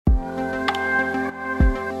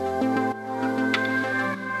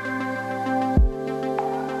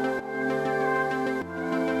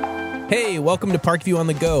Hey, welcome to Parkview on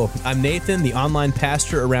the Go. I'm Nathan, the online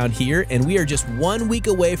pastor around here, and we are just 1 week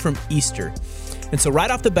away from Easter. And so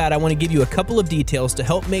right off the bat, I want to give you a couple of details to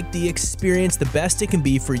help make the experience the best it can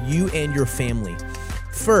be for you and your family.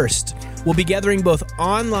 First, we'll be gathering both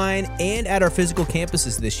online and at our physical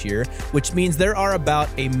campuses this year, which means there are about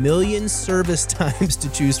 1 million service times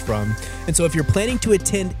to choose from. And so if you're planning to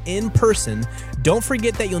attend in person, don't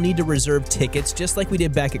forget that you'll need to reserve tickets just like we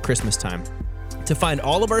did back at Christmas time. To find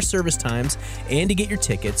all of our service times and to get your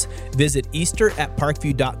tickets, visit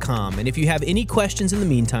easter@parkview.com. And if you have any questions in the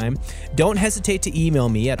meantime, don't hesitate to email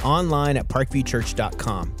me at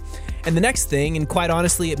online@parkviewchurch.com. And the next thing, and quite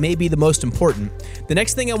honestly, it may be the most important, the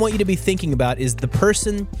next thing I want you to be thinking about is the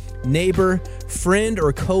person, neighbor, friend,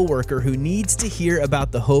 or coworker who needs to hear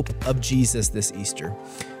about the hope of Jesus this Easter.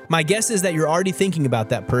 My guess is that you're already thinking about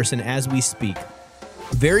that person as we speak.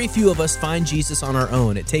 Very few of us find Jesus on our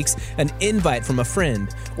own. It takes an invite from a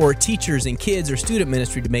friend or teachers and kids or student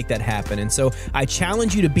ministry to make that happen. And so I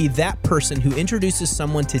challenge you to be that person who introduces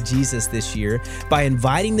someone to Jesus this year by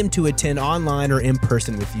inviting them to attend online or in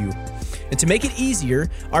person with you. And to make it easier,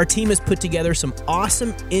 our team has put together some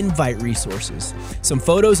awesome invite resources, some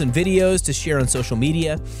photos and videos to share on social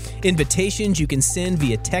media, invitations you can send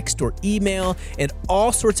via text or email, and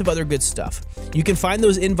all sorts of other good stuff. You can find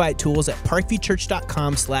those invite tools at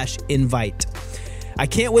parkviewchurch.com/invite. I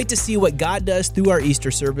can't wait to see what God does through our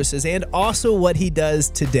Easter services and also what he does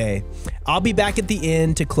today. I'll be back at the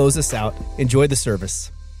end to close us out. Enjoy the service.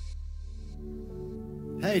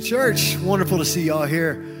 Hey, church. Wonderful to see y'all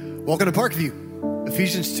here. Welcome to Parkview.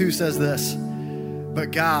 Ephesians 2 says this,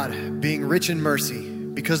 "But God, being rich in mercy,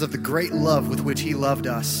 because of the great love with which he loved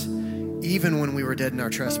us, even when we were dead in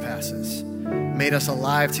our trespasses, made us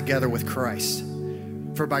alive together with Christ.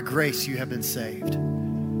 For by grace you have been saved."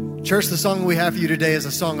 Church, the song we have for you today is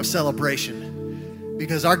a song of celebration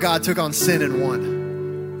because our God took on sin and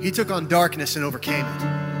won. He took on darkness and overcame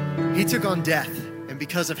it. He took on death, and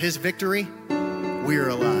because of his victory, we are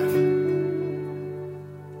alive.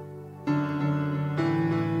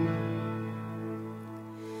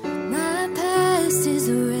 My past is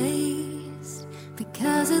erased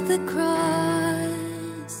because of the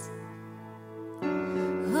cross.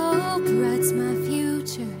 Hope writes my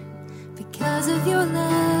future because of your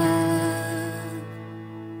love.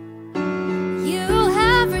 You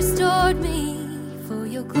have restored me for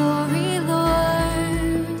your glory,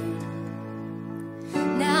 Lord.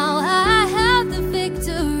 Now I have the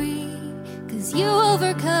victory because you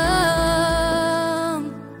overcome.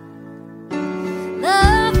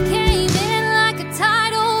 Love came in like a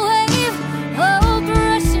tidal wave, hope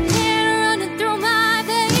rushing in, running through my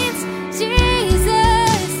veins.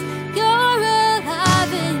 Jesus, you're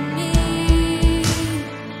alive in me.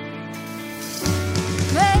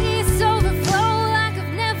 Grace overflow like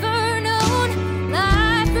I've never known,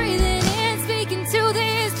 life breathing in, speaking to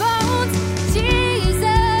these bones.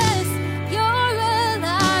 Jesus, you're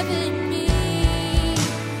alive in me.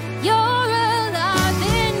 You're alive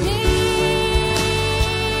in me.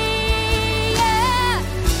 Yeah.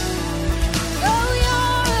 Oh,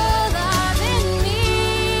 you're alive in me.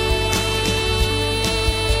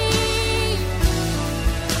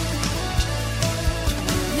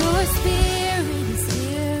 Your spirit is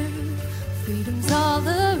here, freedom's all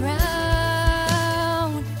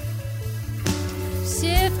around,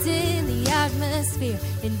 shifting the atmosphere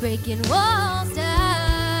and breaking walls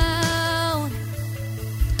down.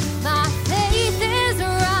 My faith is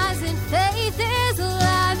rising, faith is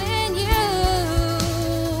alive in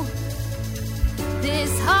you.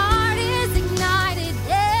 This heart is ignited,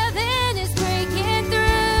 heaven is breaking through.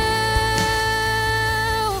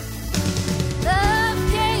 Love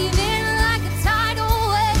came in like a tidal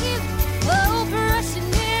wave, hope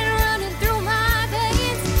rushing in, running through my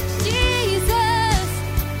veins. Jesus,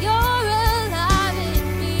 you're alive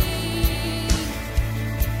in me.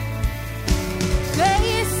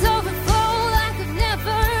 Grace overflow like I've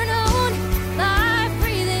never known, life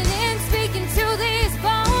breathing in, speaking to these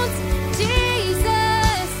bones.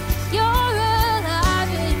 Jesus, you're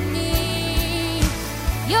alive in me.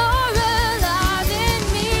 You're alive in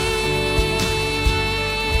me.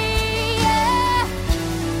 Yeah.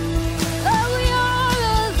 Oh, you're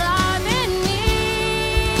alive in me.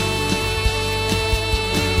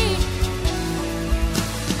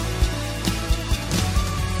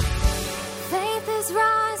 Faith is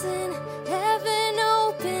rising, heaven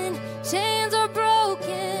open, chains are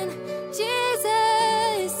broken.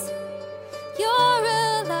 Jesus, you're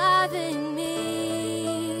alive in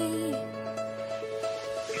me.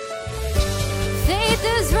 Faith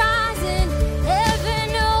is rising,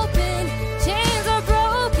 heaven open, chains are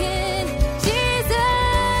broken.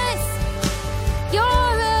 Jesus,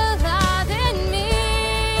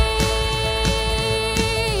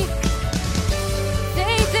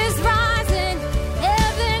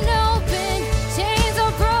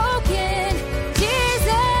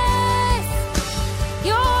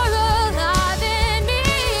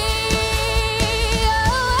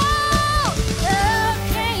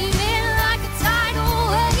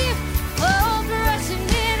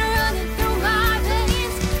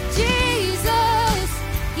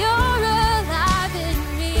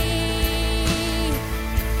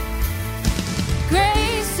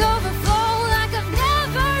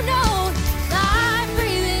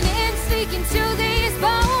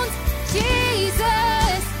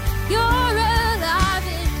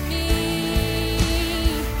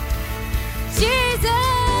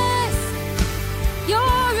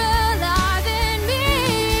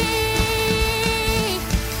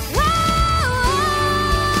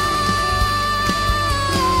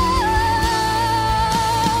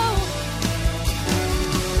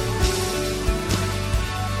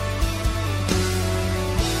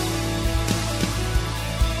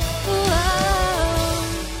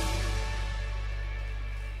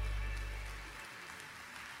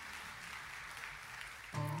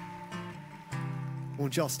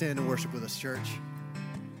 Won't y'all stand and worship with us, church?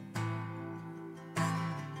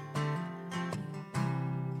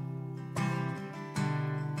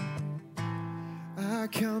 I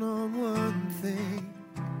count on one thing.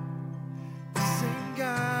 The same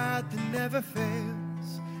God that never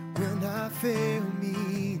fails will not fail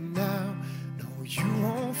me now. No, you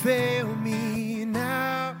won't fail me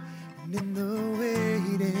now. And in the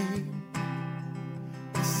waiting,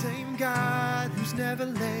 the same God who's never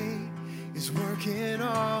late is working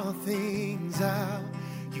all things out.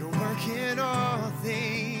 You're working all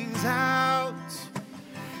things out.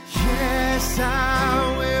 Yes,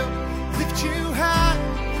 I will lift you high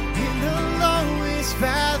in the lowest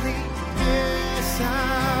valley. Yes,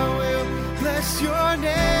 I will bless your name.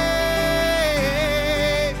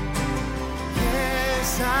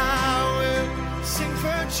 Yes, I will sing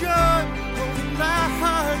for joy when my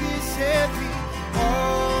heart is heavy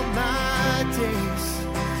all my days.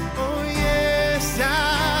 Oh, yes, I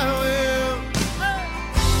will.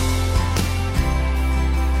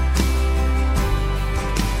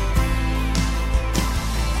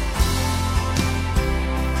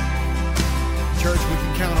 Church, we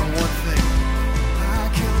can count on one thing. I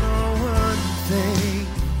count on one thing.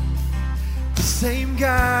 The same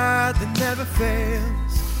God that never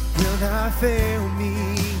fails will not fail me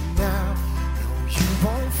now. No, you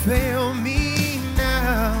won't fail me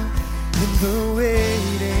now. In the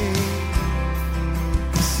waiting,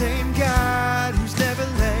 the same God who's never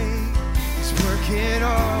late is working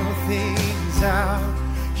all things out.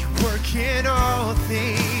 You're working all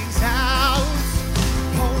things out.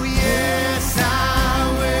 Oh, yes, I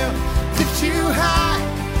will lift you high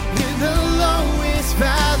in the lowest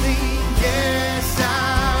valley. Yes, I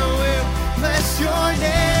will bless your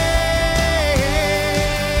name.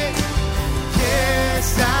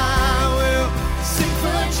 Yes, I will sing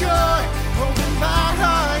for joy when my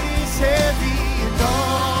heart is heavy and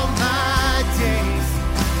all my days.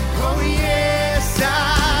 Oh, yes, I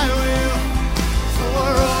will for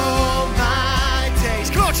all my days.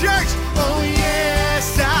 Come on, church. Oh,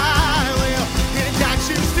 yes, I will. And I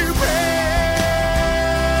choose to praise,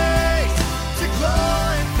 to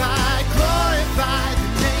glorify the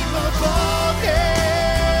name of all days.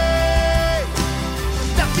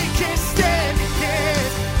 Nothing can stand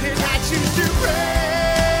against. And I choose to praise,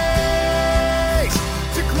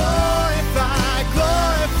 to glorify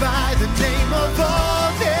the name of all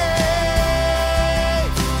days.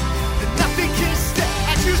 And nothing can stand.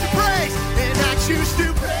 I choose to praise, and I choose to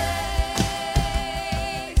praise.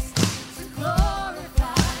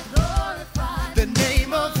 The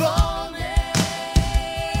name of all names.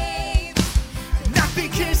 Nothing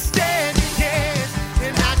can stand against.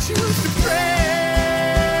 And I choose to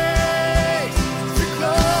praise, to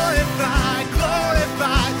glorify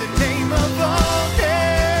the name of all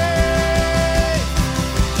names.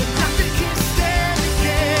 And nothing can stand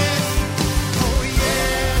against. Oh,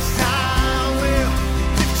 yes, I will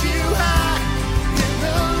lift you high in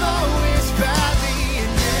the lowest valley.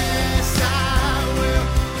 And yes, I will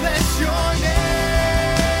bless your name.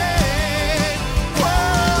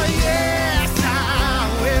 Oh, yes, I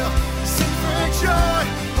will sing for joy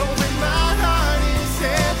when my heart is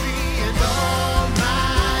heavy and all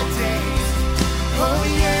my days. Oh,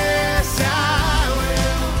 yes, I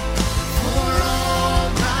will for all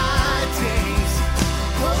my days.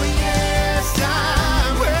 Oh, yes, I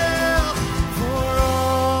will for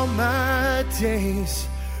all my days.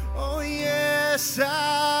 Oh, yes, I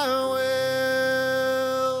will.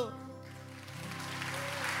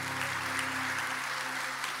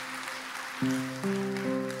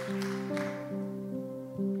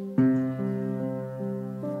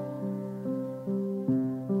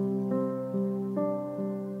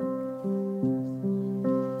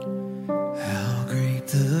 How great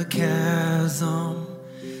the chasm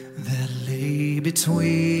that lay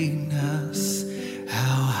between us.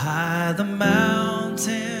 How high the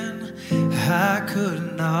mountain I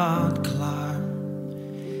could not climb.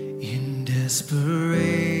 In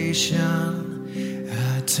desperation,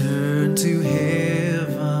 I turned to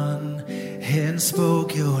heaven and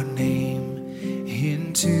spoke your name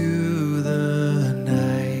into the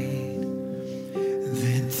night.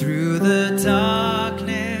 Then through the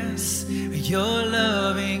darkness, your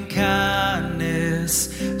loving kindness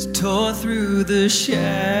tore through the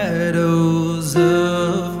shadows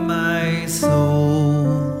of my soul.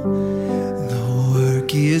 The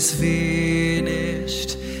work is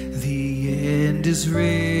finished, the end is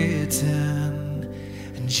written,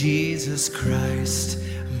 and Jesus Christ,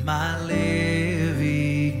 my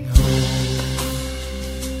living hope.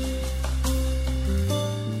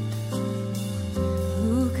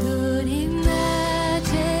 Who could imagine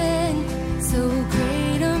so great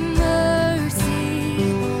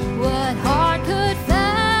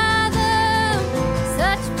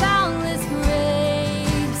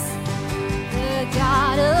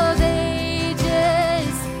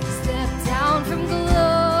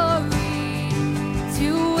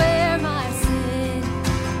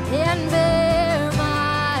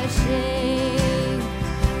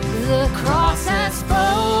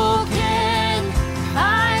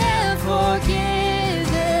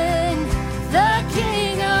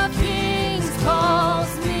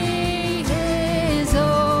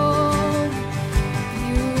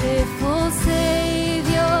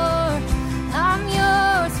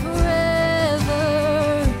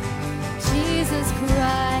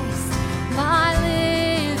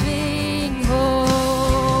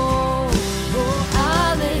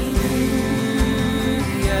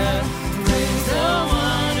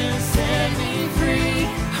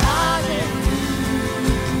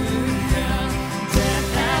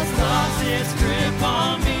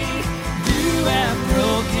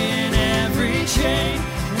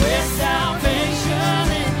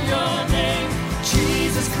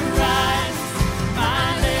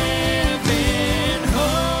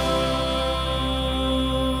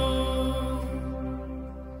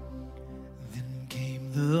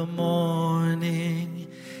the morning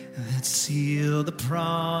that sealed the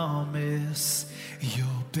promise. Your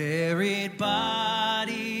buried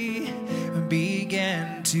body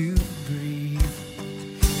began to breathe.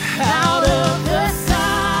 Out of the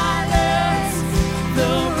silence,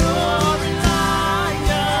 the roaring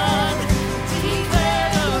lion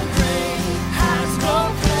declared the grave has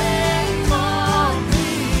no claim on me.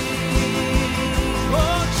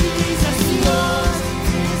 Oh, Jesus, yours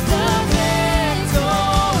is the victory.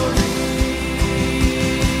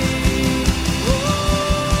 Oh,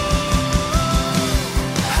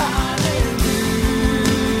 hallelujah,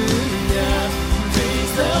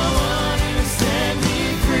 praise the one who set me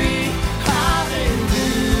free. Hallelujah,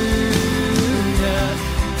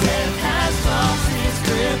 death has lost its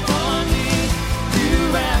grip on me. You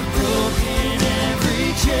have broken every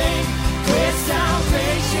chain with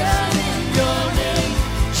salvation in your name,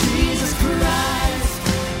 Jesus Christ,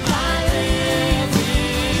 my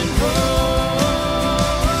living hope.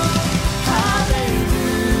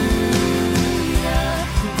 Hallelujah,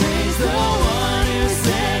 praise the one who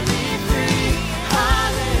set me free.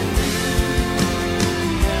 Hallelujah,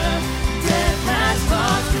 death has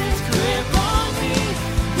lost its grip on me.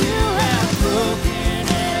 You have broken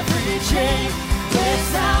every chain with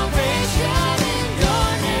salvation in your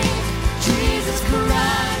name, Jesus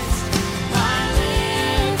Christ, my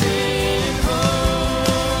living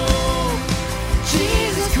hope.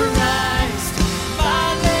 Jesus Christ, my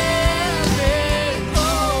living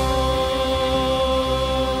hope.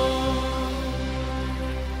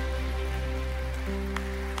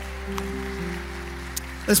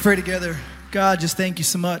 Let's pray together. God, just thank you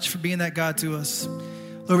so much for being that God to us.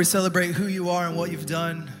 Lord, we celebrate who you are and what you've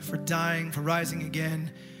done, for dying, for rising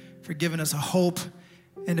again, for giving us a hope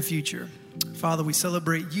and a future. Father, we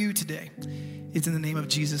celebrate you today. It's in the name of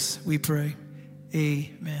Jesus we pray.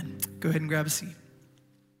 Amen. Go ahead and grab a seat.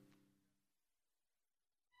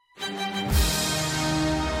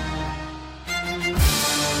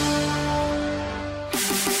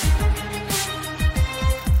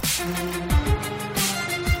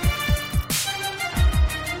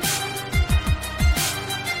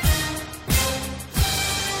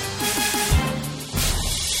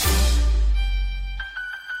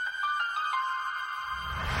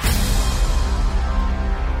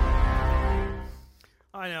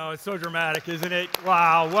 I know, it's so dramatic, isn't it?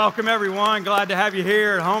 Wow. Welcome, everyone. Glad to have you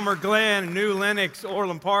here at Homer Glen, New Lenox,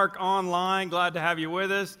 Orland Park, online. Glad to have you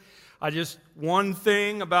with us. One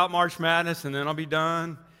thing about March Madness, and then I'll be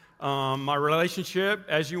done. My relationship,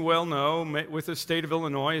 as you well know, with the state of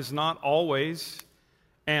Illinois is not always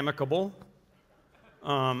amicable.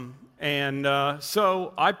 So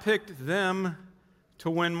I picked them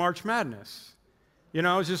to win March Madness. You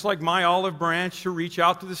know, it's just like my olive branch to reach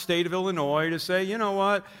out to the state of Illinois to say, you know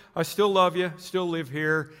what, I still love you, still live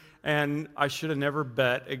here, and I should have never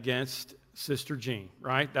bet against Sister Jean,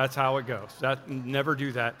 right? That's how it goes. Never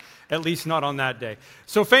do that, at least not on that day.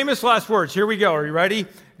 So famous last words, here we go. Are you ready?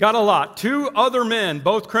 Got a lot. 2 other men,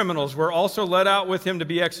 both criminals, were also led out with him to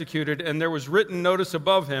be executed, and there was written notice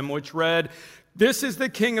above him which read, "This is the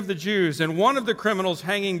King of the Jews." And one of the criminals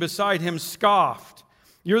hanging beside him scoffed,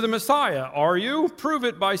 "You're the Messiah, are you? Prove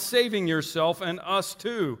it by saving yourself and us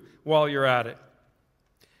too while you're at it."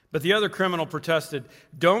 But the other criminal protested,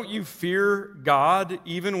 "Don't you fear God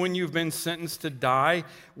even when you've been sentenced to die?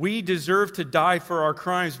 We deserve to die for our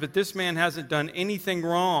crimes, but this man hasn't done anything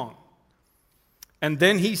wrong." And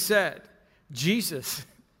then he said, "Jesus,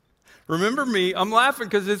 remember me." I'm laughing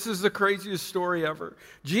because this is the craziest story ever.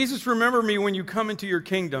 "Jesus, remember me when you come into your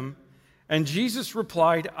kingdom." And Jesus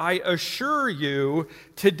replied, "I assure you,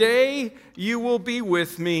 today you will be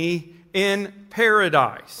with me in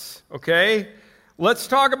paradise." Okay? Let's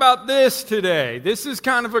talk about this today. This is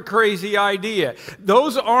kind of a crazy idea.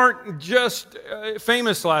 Those aren't just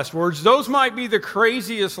famous last words. Those might be the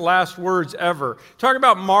craziest last words ever. Talk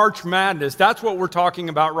about March Madness. That's what we're talking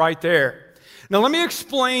about right there. Now, let me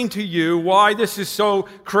explain to you why this is so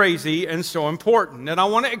crazy and so important. And I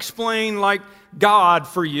want to explain like God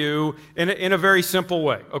for you in a very simple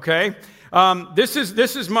way, okay? This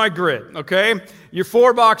is my grid, okay? Your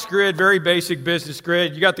 4-box grid, very basic business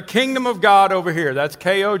grid. You got the kingdom of God over here. That's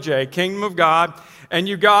KOJ, kingdom of God. And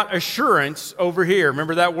you got assurance over here.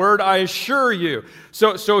 Remember that word? I assure you.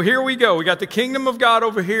 So here we go. We got the kingdom of God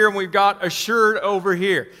over here, and we've got assured over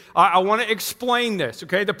here. I want to explain this,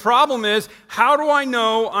 okay? The problem is, how do I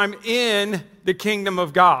know I'm in the kingdom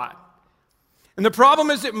of God? And the problem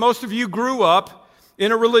is that most of you grew up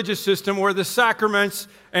in a religious system where the sacraments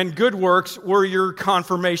and good works were your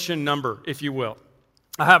confirmation number, if you will.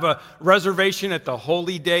 I have a reservation at the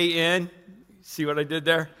Holy Day Inn. See what I did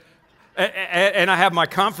there? And I have my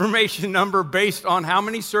confirmation number based on how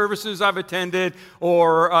many services I've attended,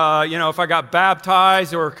 or if I got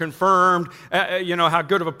baptized or confirmed, how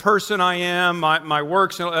good of a person I am, my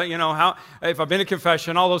works, how if I've been to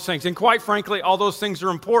confession, all those things. And quite frankly, all those things are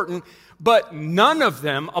important, but none of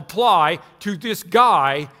them apply to this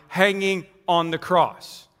guy hanging on the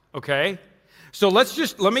cross. Okay? So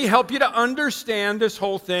let me help you to understand this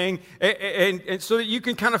whole thing, and so that you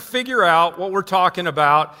can kind of figure out what we're talking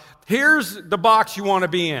about. Here's the box you want to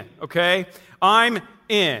be in, okay? I'm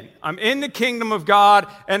in the kingdom of God,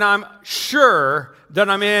 and I'm sure that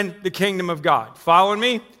I'm in the kingdom of God. Following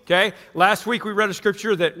me? Okay? Last week we read a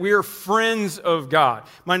scripture that we are friends of God.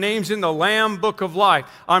 My name's in the Lamb Book of Life.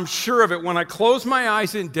 I'm sure of it. When I close my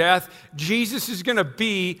eyes in death, Jesus is going to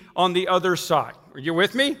be on the other side. Are you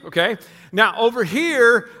with me? Okay? Now, over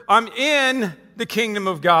here, I'm in the kingdom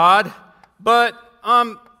of God, but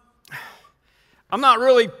I'm not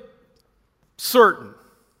really certain,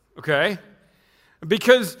 okay?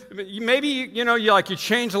 Because maybe, you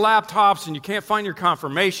change laptops and you can't find your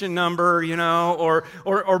confirmation number,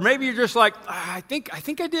 or maybe you're just like, I think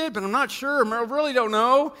I did, but I'm not sure. I really don't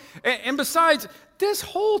know. And besides, this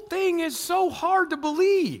whole thing is so hard to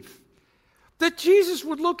believe that Jesus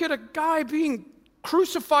would look at a guy being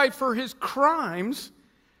crucified for his crimes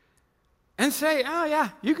and say, oh yeah,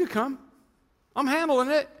 you could come. I'm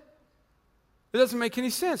handling it. It doesn't make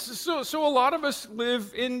any sense. So a lot of us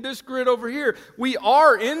live in this grid over here. We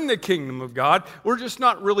are in the kingdom of God. We're just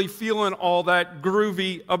not really feeling all that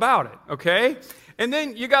groovy about it, okay? And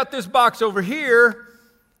then you got this box over here,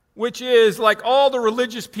 which is like all the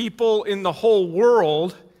religious people in the whole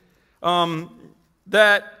world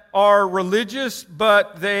that are religious,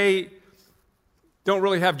 but they don't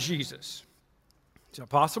really have Jesus. Is that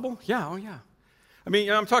possible? Yeah, oh yeah. I mean,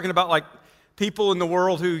 I'm talking about like people in the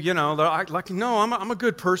world who, they're like, no, I'm a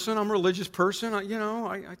good person. I'm a religious person.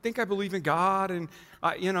 I think I believe in God, and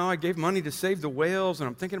I gave money to save the whales, and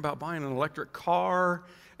I'm thinking about buying an electric car.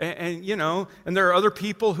 And there are other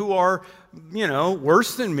people who are,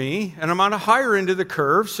 worse than me, and I'm on a higher end of the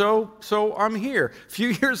curve, so I'm here. A few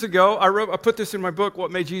years ago, I put this in my book,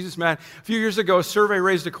 What Made Jesus Mad. A few years ago, a survey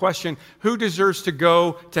raised a question: who deserves to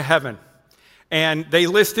go to heaven? And they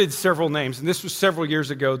listed several names, and this was several years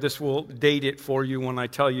ago. This will date it for you when I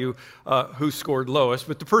tell you who scored lowest.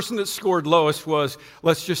 But the person that scored lowest was,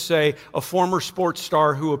 let's just say, a former sports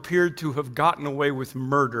star who appeared to have gotten away with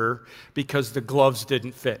murder because the gloves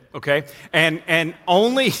didn't fit, okay? And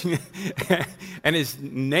only, and his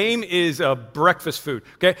name is breakfast food,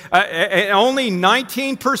 okay? And only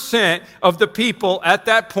 19% of the people at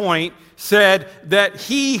that point said that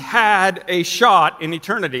he had a shot in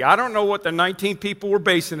eternity. I don't know what the 19 people were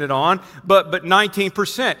basing it on, but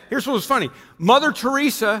 19%. Here's what was funny. Mother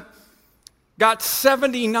Teresa got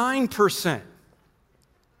 79%.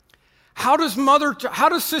 How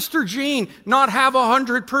does Sister Jean not have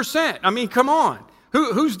 100%? I mean, come on.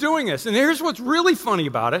 Who's doing this? And here's what's really funny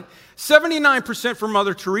about it. 79% for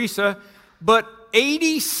Mother Teresa, but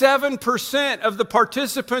 87% of the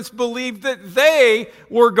participants believed that they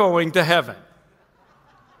were going to heaven.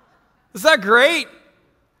 Is that great?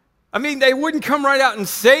 I mean, they wouldn't come right out and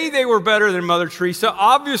say they were better than Mother Teresa,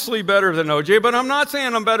 obviously better than OJ, but I'm not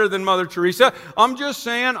saying I'm better than Mother Teresa. I'm just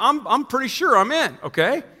saying I'm pretty sure I'm in,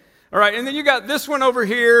 okay? All right, and then you got this one over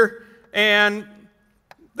here, and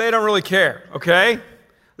they don't really care, okay?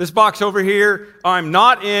 This box over here, I'm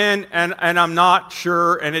not in, and I'm not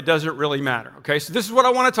sure, and it doesn't really matter, okay? So this is what I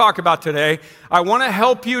want to talk about today. I want to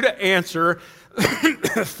help you to answer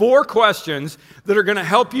 4 questions that are going to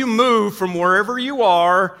help you move from wherever you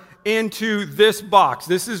are into this box.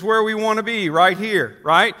 This is where we want to be, right here,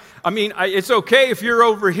 right? I mean, it's okay if you're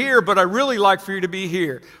over here, but I really like for you to be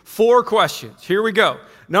here. 4 questions. Here we go.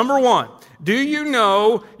 Number 1, do you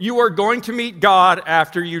know you are going to meet God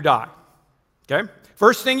after you die? Okay?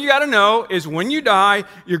 First thing you got to know is when you die,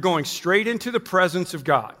 you're going straight into the presence of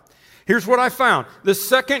God. Here's what I found. The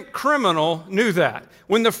second criminal knew that.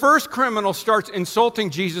 When the first criminal starts insulting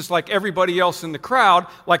Jesus like everybody else in the crowd,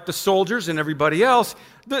 like the soldiers and everybody else,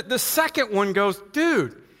 the second one goes,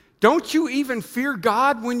 dude, don't you even fear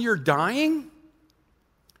God when you're dying?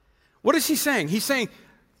 What is he saying? He's saying,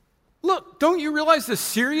 look, don't you realize the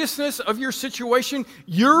seriousness of your situation?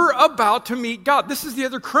 You're about to meet God. This is the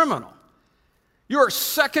other criminal. You are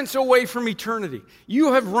seconds away from eternity.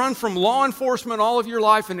 You have run from law enforcement all of your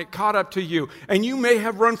life, and it caught up to you. And you may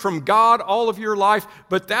have run from God all of your life,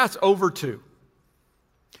 but that's over too.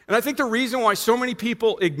 And I think the reason why so many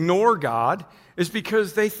people ignore God is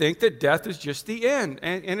because they think that death is just the end.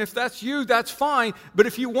 And if that's you, that's fine. But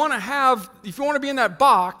if you want to be in that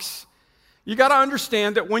box, You got to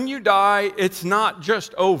understand that when you die, it's not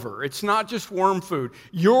just over. It's not just worm food.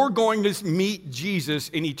 You're going to meet Jesus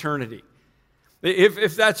in eternity.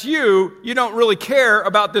 If that's you, you don't really care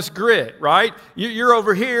about this grid, right? You're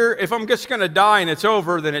over here. If I'm just going to die and it's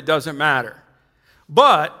over, then it doesn't matter.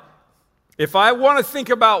 But if I want to think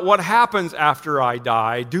about what happens after I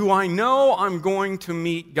die, do I know I'm going to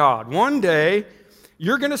meet God? One day,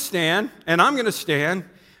 you're going to stand, and I'm going to stand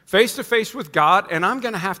face to face with God, and I'm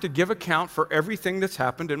going to have to give account for everything that's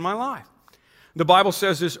happened in my life. The Bible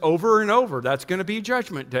says this over and over. That's going to be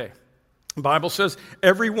Judgment Day. The Bible says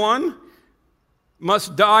everyone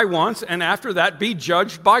must die once, and after that be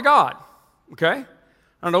judged by God. Okay?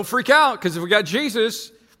 Now don't freak out, because if we got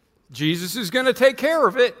Jesus, Jesus is going to take care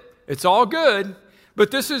of it. It's all good.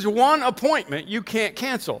 But this is one appointment you can't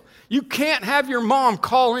cancel. You can't have your mom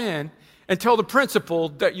call in and tell the principal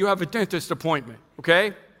that you have a dentist appointment.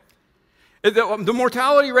 Okay? The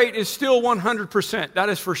mortality rate is still 100%. That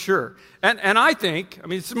is for sure. And I think, I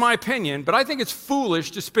mean, it's my opinion, but I think it's foolish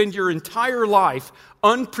to spend your entire life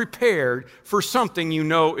unprepared for something you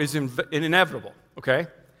know is inevitable. Okay?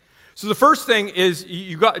 So the first thing is,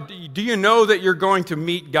 do you know that you're going to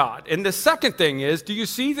meet God? And the second thing is, do you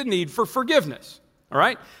see the need for forgiveness? All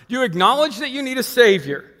right? Do you acknowledge that you need a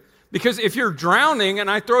Savior? Because if you're drowning and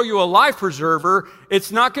I throw you a life preserver, it's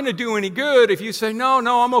not going to do any good if you say, no,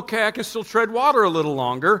 I'm okay, I can still tread water a little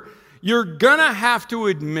longer. You're going to have to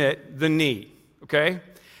admit the need, okay?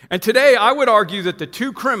 And today I would argue that the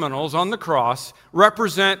two criminals on the cross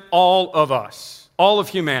represent all of us, all of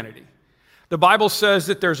humanity. The Bible says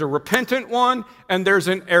that there's a repentant one and there's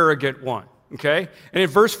an arrogant one. Okay? And in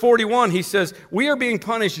verse 41, he says, we are being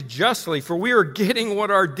punished justly, for we are getting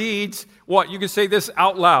what our deeds, what? You can say this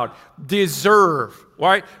out loud, deserve,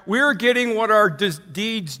 right? We are getting what our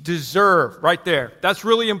deeds deserve, right there. That's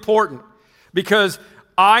really important, because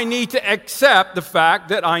I need to accept the fact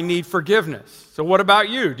that I need forgiveness. So what about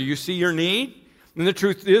you? Do you see your need? And the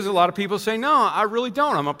truth is, a lot of people say, no, I really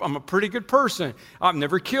don't. I'm a pretty good person. I've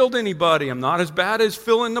never killed anybody. I'm not as bad as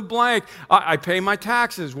fill in the blank. I pay my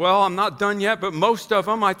taxes. Well, I'm not done yet, but most of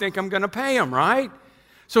them, I think I'm going to pay them, right?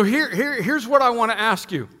 So here's what I want to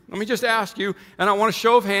ask you. Let me just ask you, and I want a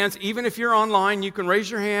show of hands. Even if you're online, you can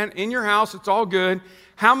raise your hand. In your house, it's all good.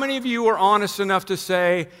 How many of you are honest enough to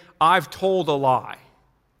say, I've told a lie?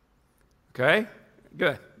 Okay,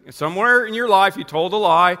 good. Somewhere in your life you told a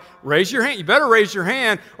lie. Raise your hand. You better raise your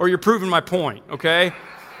hand or you're proving my point, okay?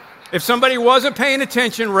 If somebody wasn't paying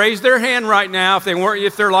attention, raise their hand right now.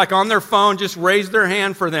 If they're like on their phone, just raise their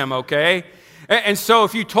hand for them, okay? And so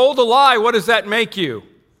if you told a lie, what does that make you?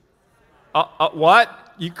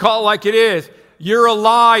 What? You call it like it is. You're a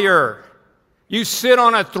liar. You sit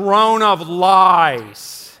on a throne of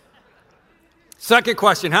lies. Second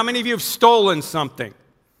question, how many of you have stolen something?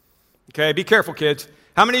 Okay, be careful, kids.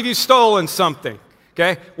 How many of you stolen something?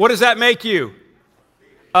 Okay, what does that make you?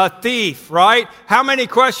 A thief, right? How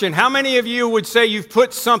many of you would say you've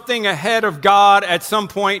put something ahead of God at some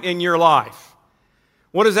point in your life?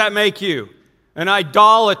 What does that make you? An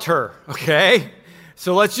idolater, okay?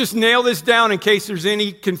 So let's just nail this down in case there's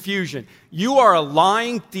any confusion. You are a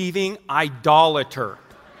lying, thieving idolater.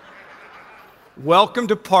 Welcome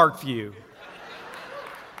to Parkview.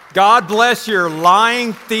 God bless your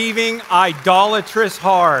lying, thieving, idolatrous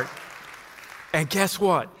heart. And guess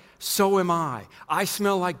what? So am I. I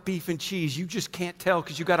smell like beef and cheese. You just can't tell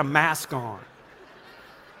because you got a mask on.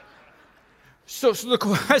 So the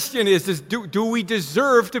question is do we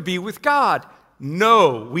deserve to be with God?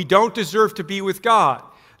 No, we don't deserve to be with God.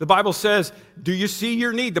 The Bible says, do you see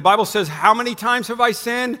your need? The Bible says, how many times have I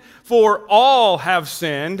sinned? For all have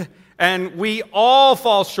sinned, and we all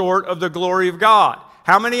fall short of the glory of God.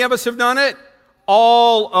 How many of us have done it?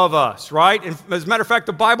 All of us, right? And as a matter of fact,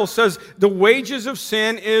 the Bible says the wages of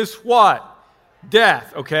sin is what?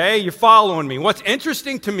 Death, okay? You're following me. What's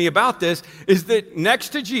interesting to me about this is that next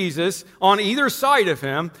to Jesus, on either side of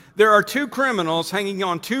him, there are two criminals hanging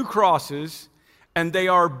on two crosses, and they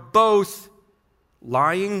are both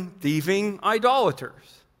lying, thieving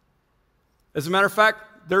idolaters. As a matter of fact,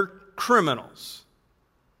 they're criminals.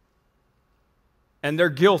 And they're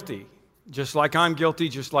guilty. Just like I'm guilty,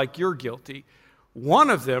 just like you're guilty. One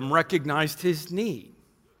of them recognized his need.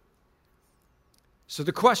 So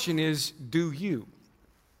the question is, do you?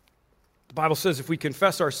 The Bible says if we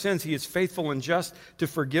confess our sins, he is faithful and just to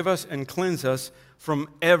forgive us and cleanse us from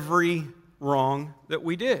every wrong that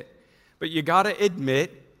we did. But you got to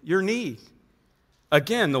admit your need.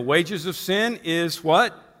 Again, the wages of sin is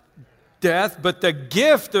what? Death. But the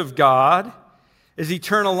gift of God is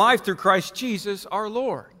eternal life through Christ Jesus our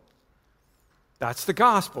Lord. That's the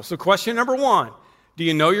gospel. So question number one, Do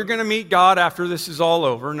you know you're going to meet God after this is all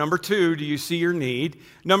over? Number 2, do you see your need?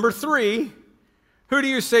 Number 3, who do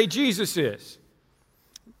you say Jesus is?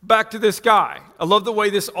 Back to this guy. I love the way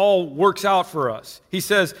this all works out for us. He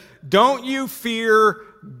says, don't you fear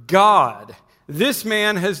God. This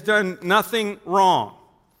man has done nothing wrong.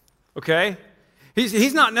 Okay?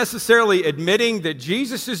 He's not necessarily admitting that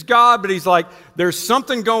Jesus is God, but he's like, there's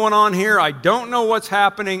something going on here. I don't know what's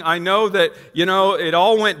happening. I know that, it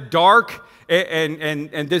all went dark.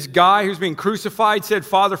 And this guy who's being crucified said,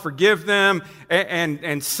 Father, forgive them.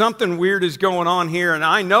 And something weird is going on here. And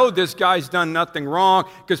I know this guy's done nothing wrong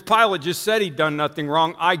because Pilate just said he'd done nothing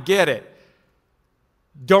wrong. I get it.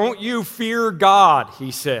 Don't you fear God,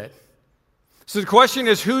 he said. So the question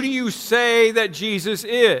is, who do you say that Jesus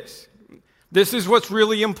is? This is what's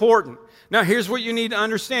really important. Now, here's what you need to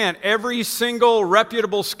understand. Every single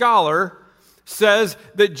reputable scholar says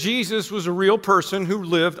that Jesus was a real person who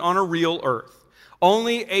lived on a real earth.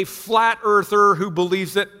 Only a flat earther who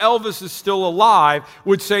believes that Elvis is still alive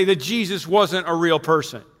would say that Jesus wasn't a real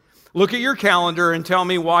person. Look at your calendar and tell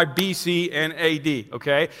me why BC and AD,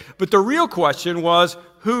 okay? But the real question was,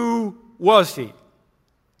 who was he?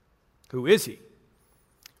 Who is he?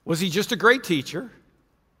 Was he just a great teacher?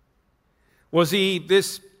 Was he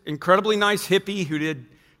this incredibly nice hippie who did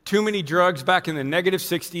too many drugs back in the negative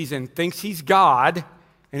 60s and thinks he's God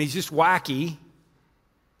and he's just wacky?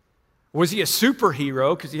 Was he a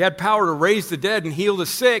superhero because he had power to raise the dead and heal the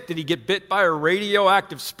sick? Did he get bit by a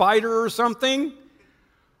radioactive spider or something?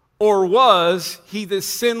 Or was he the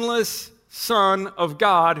sinless Son of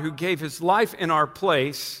God who gave his life in our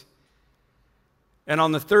place? And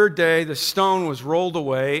on the third day, the stone was rolled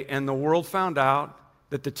away and the world found out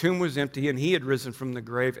that the tomb was empty and he had risen from the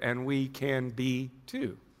grave, and we can be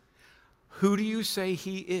too. Who do you say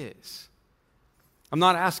he is? I'm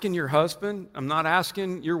not asking your husband. I'm not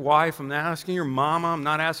asking your wife. I'm not asking your mama. I'm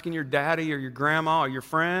not asking your daddy or your grandma or your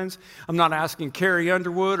friends. I'm not asking Carrie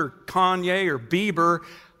Underwood or Kanye or Bieber.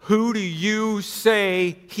 Who do you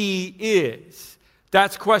say he is?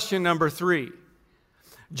 That's question number 3.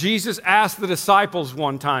 Jesus asked the disciples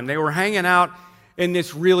one time. They were hanging out in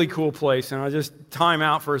this really cool place, and I'll just time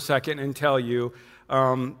out for a second and tell you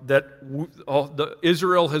that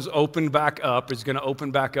Israel has opened back up, is going to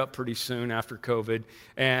open back up pretty soon after COVID,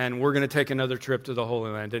 and we're going to take another trip to the Holy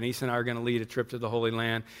Land. Denise and I are going to lead a trip to the Holy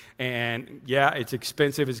Land, and yeah, it's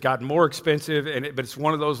expensive. It's gotten more expensive, but it's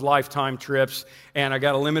one of those lifetime trips, and I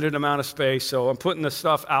got a limited amount of space, so I'm putting the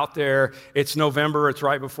stuff out there. It's November. It's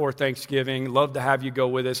right before Thanksgiving. Love to have you go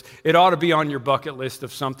with us. It ought to be on your bucket list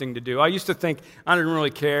of something to do. I used to think I didn't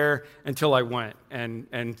really care until I went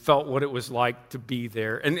and felt what it was like to be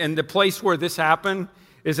there. And the place where this happened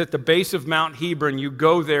is at the base of Mount Hebron. You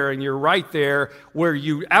go there and you're right there where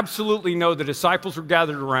you absolutely know the disciples were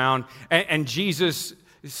gathered around, and Jesus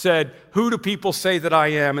said, who do people say that I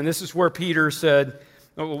am? And this is where Peter said,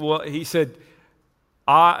 he said,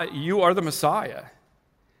 you are the Messiah.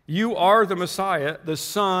 You are the Messiah, the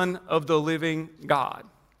Son of the living God.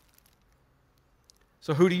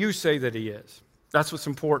 So who do you say that he is? That's what's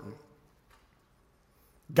important.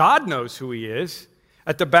 God knows who he is.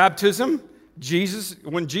 At the baptism,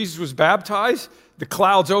 when Jesus was baptized, the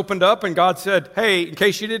clouds opened up and God said, hey, in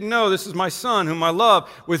case you didn't know, this is my son whom I love.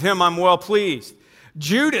 With him I'm well pleased.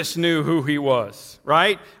 Judas knew who he was,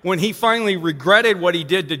 right? When he finally regretted what he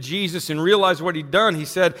did to Jesus and realized what he'd done, he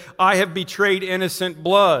said, I have betrayed innocent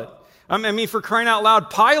blood. I mean, for crying out loud,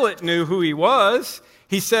 Pilate knew who he was.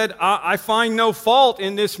 He said, I find no fault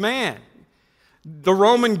in this man. The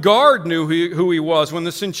Roman guard knew who he was. When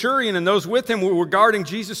the centurion and those with him who were guarding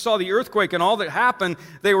Jesus saw the earthquake and all that happened,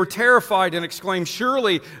 they were terrified and exclaimed,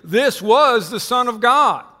 surely this was the Son of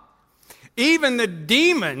God. Even the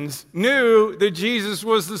demons knew that Jesus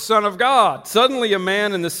was the Son of God. Suddenly a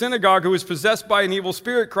man in the synagogue who was possessed by an evil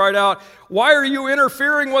spirit cried out, why are you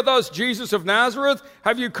interfering with us, Jesus of Nazareth?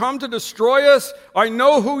 Have you come to destroy us? I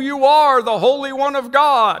know who you are, the Holy One of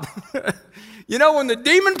God. You know, when the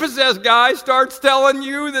demon-possessed guy starts telling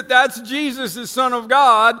you that that's Jesus, the Son of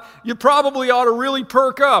God, you probably ought to really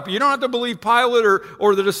perk up. You don't have to believe Pilate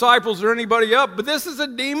or the disciples or anybody else, but this is a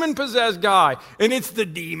demon-possessed guy, and it's the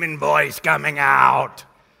demon voice coming out.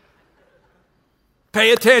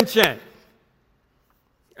 Pay attention.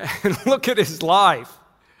 And look at his life.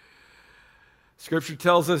 Scripture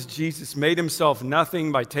tells us Jesus made himself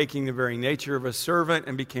nothing by taking the very nature of a servant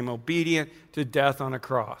and became obedient to death on a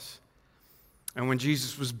cross. And when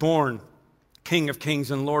Jesus was born, King of Kings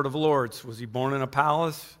and Lord of Lords, was he born in a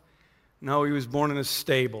palace? No, he was born in a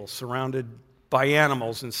stable, surrounded by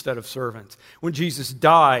animals instead of servants. When Jesus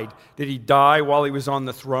died, did he die while he was on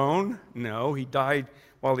the throne? No, he died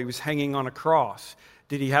while he was hanging on a cross.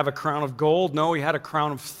 Did he have a crown of gold? No, he had a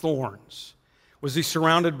crown of thorns. Was he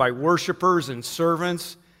surrounded by worshipers and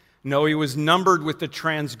servants? No, he was numbered with the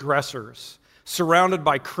transgressors, surrounded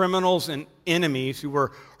by criminals and enemies who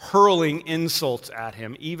were hurling insults at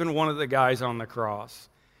him, even one of the guys on the cross.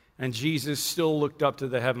 And Jesus still looked up to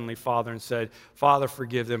the Heavenly Father and said, Father,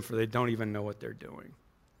 forgive them, for they don't even know what they're doing.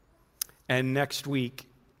 And next week,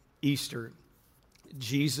 Easter,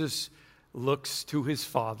 Jesus looks to his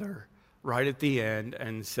Father right at the end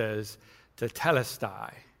and says,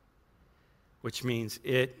 Tetelestai, which means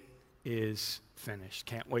it is finished.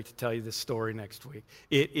 Can't wait to tell you this story next week.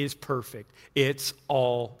 It is perfect. It's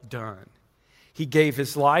all done. He gave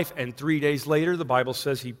his life, and 3 days later, the Bible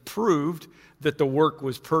says he proved that the work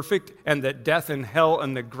was perfect and that death and hell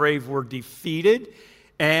and the grave were defeated,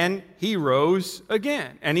 and he rose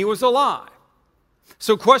again, and he was alive.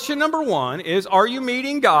 So question number 1 is, are you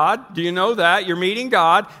meeting God? Do you know that? You're meeting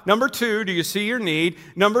God. Number 2, do you see your need?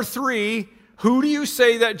 Number 3, who do you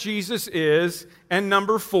say that Jesus is? And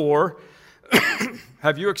number 4,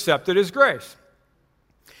 have you accepted his grace?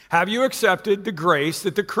 Have you accepted the grace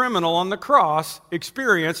that the criminal on the cross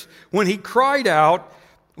experienced when he cried out,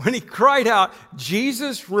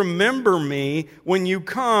 Jesus, remember me when you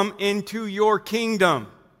come into your kingdom?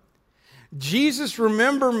 Jesus,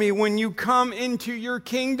 remember me when you come into your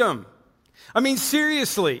kingdom. I mean,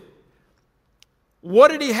 seriously,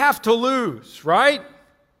 what did he have to lose, right?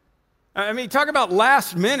 I mean, talk about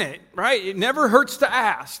last minute, right? It never hurts to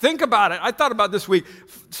ask. Think about it. I thought about this week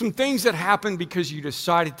some things that happened because you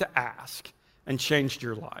decided to ask and changed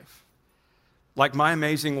your life. Like my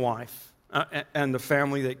amazing wife and the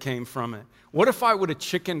family that came from it. What if I would have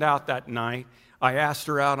chickened out that night? I asked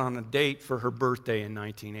her out on a date for her birthday in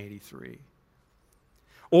 1983.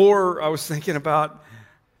 Or I was thinking about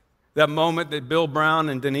that moment that Bill Brown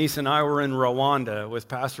and Denise and I were in Rwanda with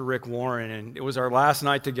Pastor Rick Warren, and it was our last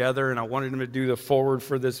night together, and I wanted him to do the forward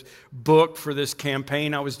for this book, for this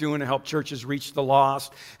campaign I was doing to help churches reach the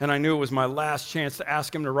lost, and I knew it was my last chance to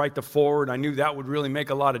ask him to write the forward. I knew that would really make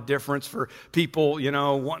a lot of difference for people, you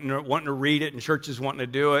know, wanting to read it and churches wanting to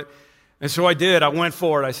do it. And so I did. I went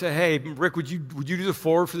forward. I said, hey, Rick, would you do the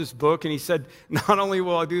forward for this book? And he said, not only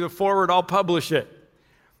will I do the forward, I'll publish it.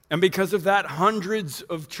 And because of that, hundreds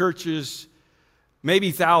of churches,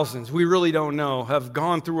 maybe thousands, we really don't know, have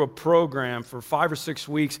gone through a program for 5 or 6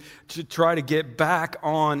 weeks to try to get back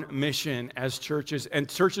on mission as churches. And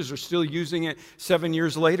churches are still using it 7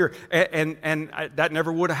 years later. And that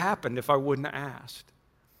never would have happened if I wouldn't have asked.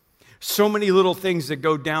 So many little things that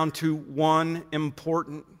go down to one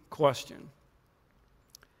important question.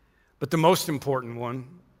 But the most important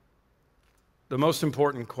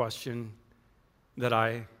question that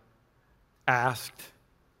I asked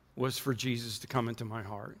was for Jesus to come into my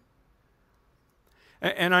heart.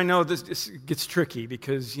 And I know this gets tricky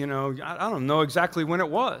because, you know, I don't know exactly when it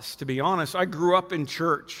was, to be honest. I grew up in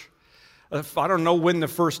church. I don't know when the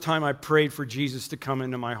first time I prayed for Jesus to come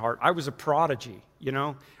into my heart. I was a prodigy, you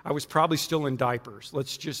know. I was probably still in diapers.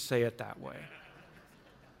 Let's just say it that way.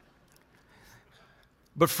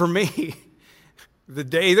 But for me, the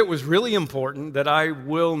day that was really important that I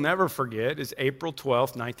will never forget is April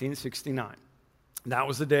 12th, 1969. That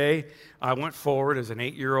was the day I went forward as an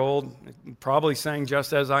 8-year-old, probably sang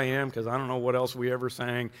Just As I Am, because I don't know what else we ever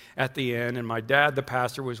sang at the end. And my dad, the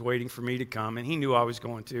pastor, was waiting for me to come, and he knew I was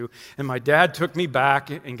going to. And my dad took me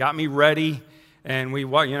back and got me ready, and we,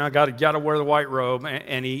 you know, got to wear the white robe.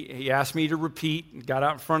 And he asked me to repeat, got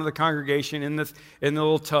out in front of the congregation in the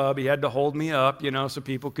little tub. He had to hold me up, you know, so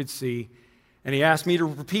people could see. And he asked me to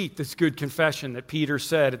repeat this good confession that Peter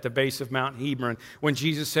said at the base of Mount Hebron when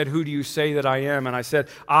Jesus said, who do you say that I am? And I said,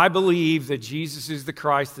 I believe that Jesus is the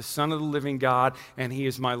Christ, the Son of the living God, and he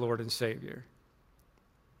is my Lord and Savior.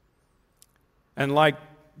 And like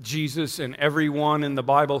Jesus and everyone in the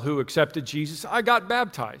Bible who accepted Jesus, I got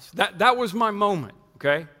baptized. That was my moment,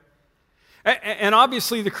 okay? And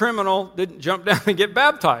obviously the criminal didn't jump down and get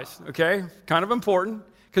baptized, okay? Kind of important,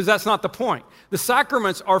 because that's not the point. The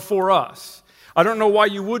sacraments are for us. I don't know why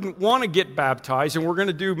you wouldn't want to get baptized, and we're going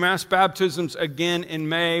to do mass baptisms again in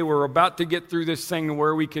May. We're about to get through this thing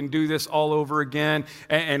where we can do this all over again,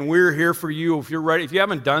 and we're here for you if you're ready. If you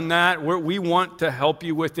haven't done that, we want to help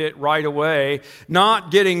you with it right away. Not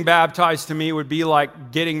getting baptized to me would be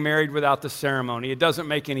like getting married without the ceremony. It doesn't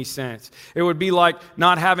make any sense. It would be like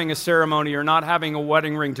not having a ceremony or not having a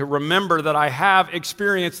wedding ring to remember that I have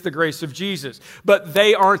experienced the grace of Jesus. But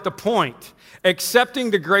they aren't the point.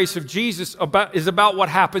 Accepting the grace of Jesus is about what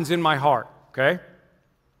happens in my heart, okay?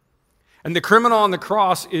 And the criminal on the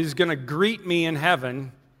cross is going to greet me in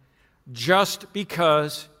heaven just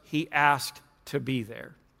because he asked to be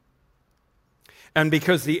there. And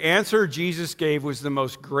because the answer Jesus gave was the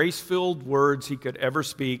most grace-filled words he could ever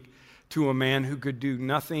speak to a man who could do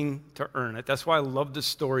nothing to earn it. That's why I love this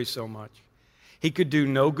story so much. He could do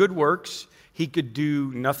no good works. He could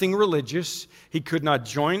do nothing religious. He could not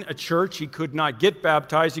join a church. He could not get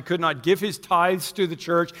baptized. He could not give his tithes to the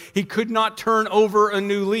church. He could not turn over a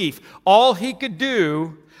new leaf. All he could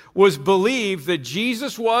do was believe that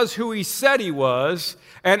Jesus was who he said he was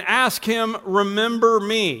and ask him, remember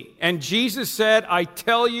me. And Jesus said, I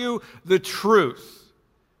tell you the truth.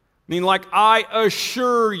 I mean, like, I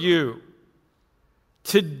assure you,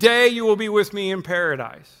 today you will be with me in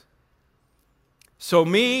paradise. So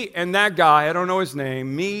me and that guy, I don't know his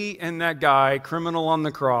name, me and that guy, criminal on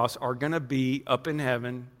the cross, are going to be up in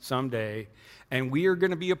heaven someday, and we are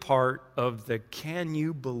going to be a part of the Can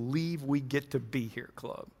You Believe We Get to Be Here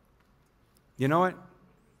club. You know what?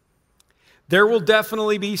 There will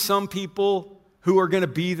definitely be some people who are going to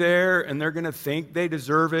be there, and they're going to think they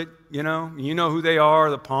deserve it. You know who they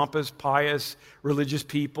are, the pompous, pious, religious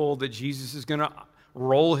people that Jesus is going to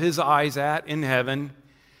roll his eyes at in heaven.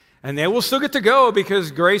 And they will still get to go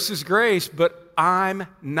because grace is grace, but I'm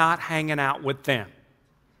not hanging out with them.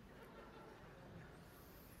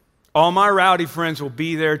 All my rowdy friends will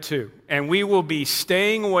be there too. And we will be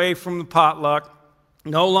staying away from the potluck.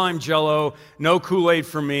 No lime jello, no Kool-Aid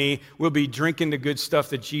for me. We'll be drinking the good stuff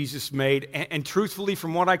that Jesus made. And truthfully,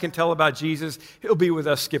 from what I can tell about Jesus, he'll be with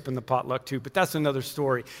us skipping the potluck too. But that's another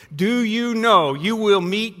story. Do you know you will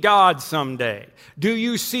meet God someday? Do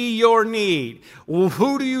you see your need? Well,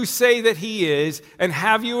 who do you say that he is? And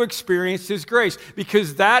have you experienced his grace?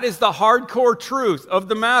 Because that is the hardcore truth of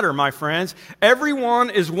the matter, my friends. Everyone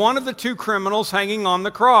is one of the two criminals hanging on the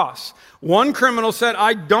cross. One criminal said,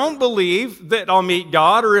 I don't believe that I'll meet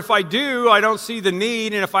God, or if I do, I don't see the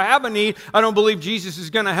need, and if I have a need, I don't believe Jesus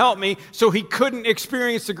is going to help me, so he couldn't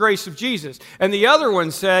experience the grace of Jesus. And the other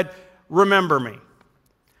one said, remember me.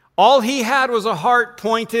 All he had was a heart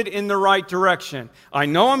pointed in the right direction. I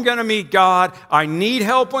know I'm going to meet God. I need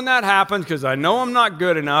help when that happens because I know I'm not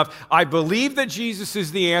good enough. I believe that Jesus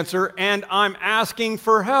is the answer, and I'm asking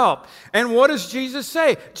for help. And what does Jesus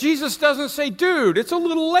say? Jesus doesn't say, dude, it's a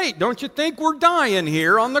little late. Don't you think we're dying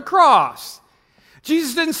here on the cross?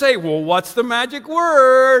 Jesus didn't say, well, what's the magic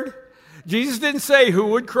word? Jesus didn't say, who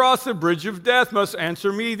would cross the bridge of death must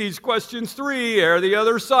answer me these questions 3, ere the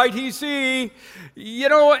other sight he see. You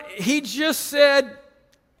know, he just said,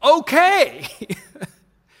 okay.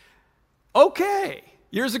 Okay.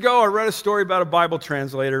 Years ago, I read a story about a Bible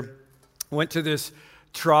translator. Went to this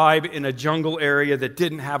tribe in a jungle area that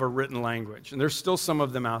didn't have a written language. And there's still some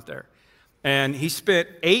of them out there. And he spent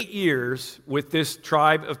 8 years with this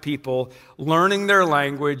tribe of people learning their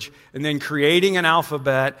language and then creating an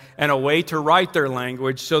alphabet and a way to write their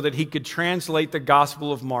language so that he could translate the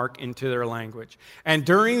Gospel of Mark into their language. And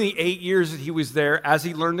during the 8 years that he was there, as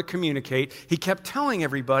he learned to communicate, he kept telling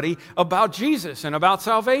everybody about Jesus and about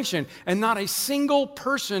salvation. And not a single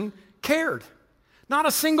person cared. Not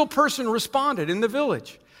a single person responded in the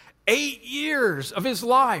village. 8 years of his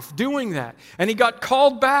life doing that. And he got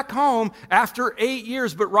called back home after 8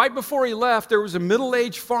 years. But right before he left, there was a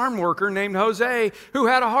middle-aged farm worker named Jose who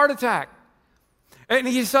had a heart attack. And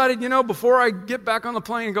he decided, before I get back on the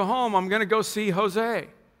plane and go home, I'm going to go see Jose.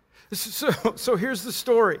 So here's the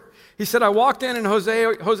story. He said, I walked in and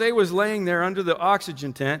Jose was laying there under the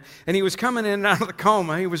oxygen tent, and he was coming in and out of the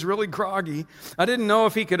coma. He was really groggy. I didn't know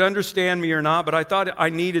if he could understand me or not, but I thought I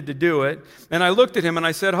needed to do it. And I looked at him and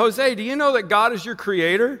I said, Jose, do you know that God is your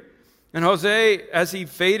creator? And Jose, as he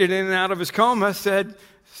faded in and out of his coma, said,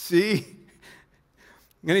 see.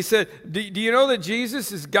 And he said, do you know that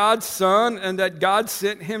Jesus is God's son and that God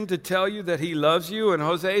sent him to tell you that he loves you? And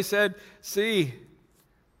Jose said, see.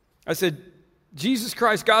 I said, Jesus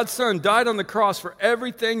Christ, God's son, died on the cross for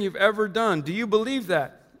everything you've ever done. Do you believe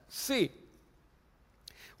that? See.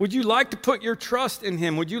 Would you like to put your trust in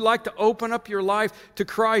him? Would you like to open up your life to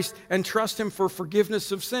Christ and trust him for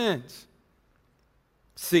forgiveness of sins?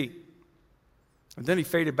 See. And then he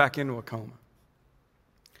faded back into a coma.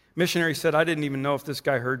 Missionary said, I didn't even know if this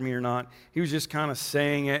guy heard me or not. He was just kind of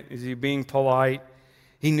saying it. Is he being polite?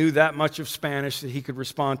 He knew that much of Spanish that he could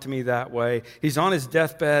respond to me that way. He's on his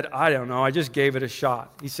deathbed. I don't know. I just gave it a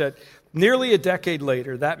shot. He said, nearly a decade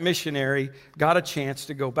later, that missionary got a chance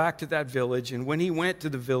to go back to that village. And when he went to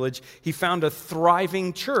the village, he found a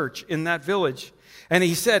thriving church in that village. And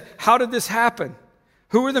he said, how did this happen?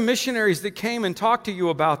 Who are the missionaries that came and talked to you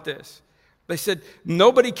about this? They said,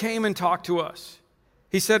 nobody came and talked to us.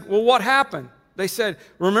 He said, well, what happened? They said,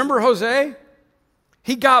 remember Jose?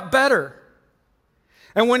 He got better.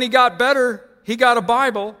 And when he got better, he got a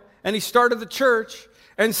Bible, and he started the church,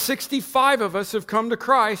 and 65 of us have come to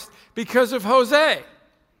Christ because of Jose.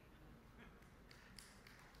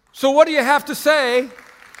 So what do you have to say?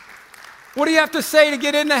 What do you have to say to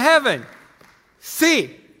get into heaven?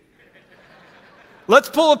 See. Let's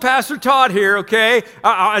pull a Pastor Todd here, okay?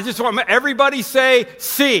 I just want everybody say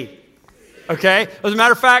see. Okay? As a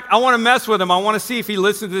matter of fact, I want to mess with him. I want to see if he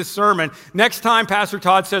listens to this sermon. Next time Pastor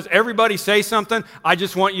Todd says, everybody say something, I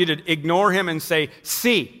just want you to ignore him and say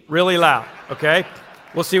see really loud, okay?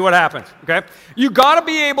 We'll see what happens, okay? You got to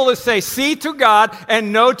be able to say see to God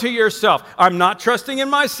and no to yourself. I'm not trusting in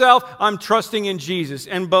myself. I'm trusting in Jesus.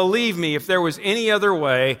 And believe me, if there was any other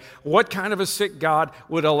way, what kind of a sick God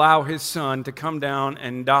would allow his son to come down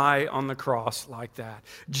and die on the cross like that?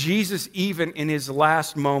 Jesus, even in his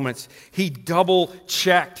last moments, he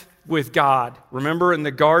double-checked with God. Remember in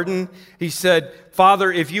the garden, he said,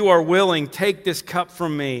 Father, if you are willing, take this cup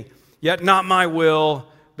from me, yet not my will,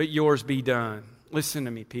 but yours be done. Listen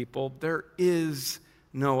to me, people. There is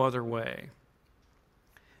no other way.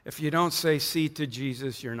 If you don't say see to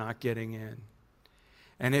Jesus, you're not getting in.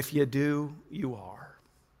 And if you do, you are.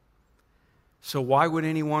 So why would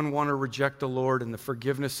anyone want to reject the Lord and the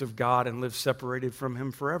forgiveness of God and live separated from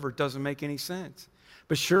him forever? It doesn't make any sense.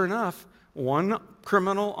 But sure enough, one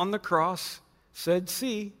criminal on the cross said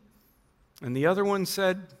see, and the other one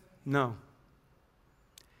said no.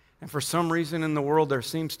 And for some reason in the world, there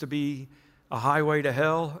seems to be a highway to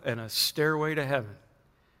hell and a stairway to heaven.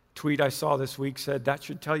 Tweet I saw this week said that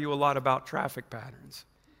should tell you a lot about traffic patterns.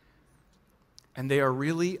 And they are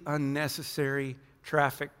really unnecessary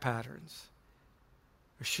traffic patterns.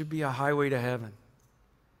 There should be a highway to heaven.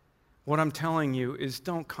 What I'm telling you is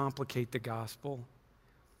don't complicate the gospel.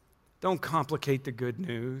 Don't complicate the good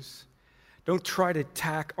news. Don't try to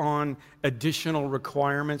tack on additional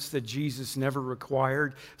requirements that Jesus never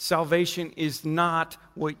required. Salvation is not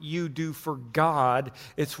what you do for God.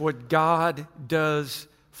 It's what God does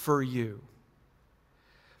for you.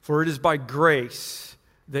 For it is by grace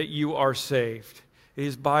that you are saved. It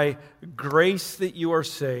is by grace that you are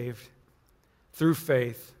saved through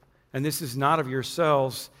faith. And this is not of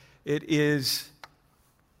yourselves. It is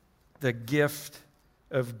the gift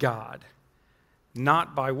of God.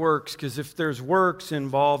 Not by works, because if there's works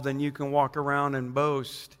involved, then you can walk around and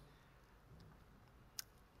boast.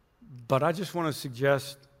 But I just want to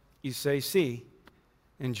suggest you say, see,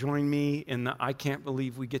 and join me in the I can't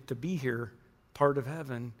believe we get to be here part of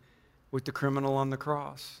heaven with the criminal on the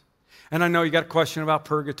cross. And I know you got a question about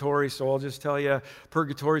purgatory, so I'll just tell you,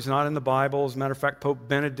 purgatory is not in the Bible. As a matter of fact, Pope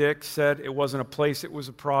Benedict said it wasn't a place, it was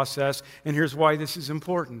a process. And here's why this is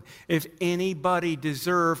important. If anybody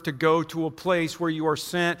deserved to go to a place where you are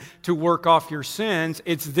sent to work off your sins,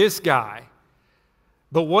 it's this guy.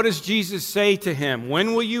 But what does Jesus say to him?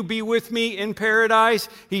 When will you be with me in paradise?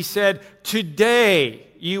 He said, today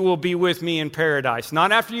you will be with me in paradise.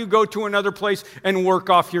 Not after you go to another place and work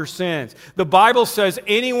off your sins. The Bible says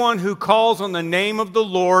anyone who calls on the name of the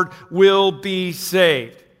Lord will be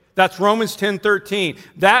saved. That's Romans 10:13.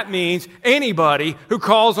 That means anybody who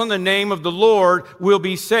calls on the name of the Lord will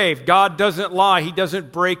be saved. God doesn't lie. He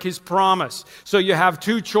doesn't break his promise. So you have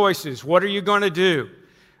two choices. What are you going to do?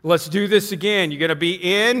 Let's do this again. You're going to be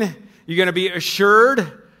in. You're going to be assured.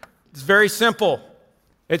 It's very simple.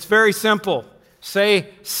 It's very simple. Say,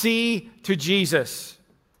 see to Jesus.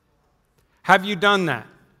 Have you done that?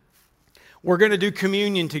 We're going to do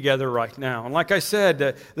communion together right now. And like I said,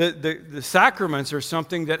 the sacraments are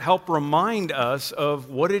something that help remind us of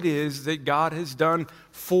what it is that God has done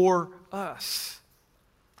for us.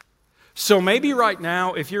 So maybe right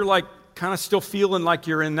now, if you're like kind of still feeling like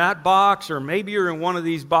you're in that box, or maybe you're in one of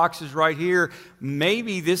these boxes right here,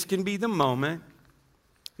 maybe this can be the moment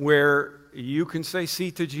where you can say see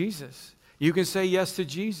to Jesus. You can say yes to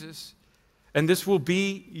Jesus, and this will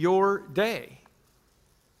be your day.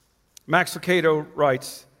 Max Lucado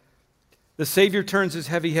writes, the Savior turns his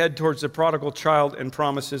heavy head towards the prodigal child and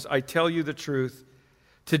promises, I tell you the truth,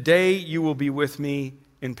 today you will be with me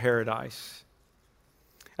in paradise.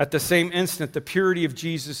 At the same instant, the purity of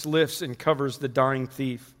Jesus lifts and covers the dying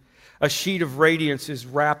thief. A sheet of radiance is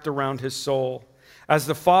wrapped around his soul. As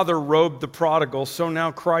the Father robed the prodigal, so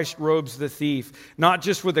now Christ robes the thief, not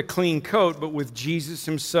just with a clean coat, but with Jesus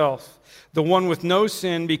himself. The one with no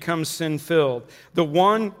sin becomes sin-filled. The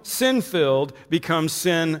one sin-filled becomes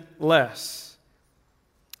sinless.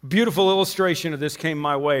 Beautiful illustration of this came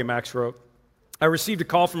my way, Max wrote. I received a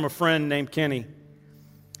call from a friend named Kenny.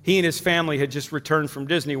 He and his family had just returned from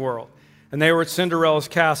Disney World, and they were at Cinderella's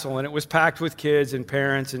castle, and it was packed with kids and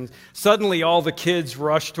parents, and suddenly all the kids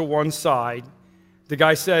rushed to one side. The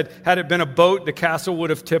guy said, had it been a boat, the castle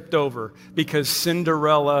would have tipped over because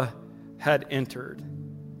Cinderella had entered.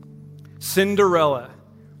 Cinderella,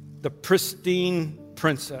 the pristine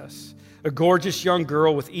princess, a gorgeous young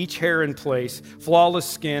girl with each hair in place, flawless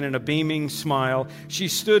skin, and a beaming smile. She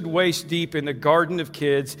stood waist deep in the garden of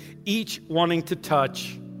kids, each wanting to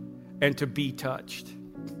touch and to be touched.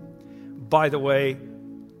 By the way,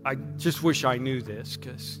 I just wish I knew this,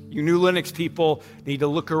 because you New Lenox people need to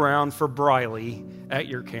look around for Briley at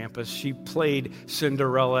your campus. She played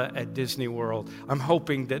Cinderella at Disney World. I'm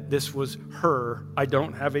hoping that this was her. I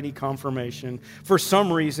don't have any confirmation. For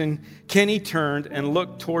some reason, Kenny turned and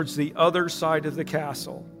looked towards the other side of the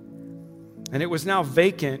castle. And it was now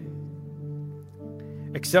vacant,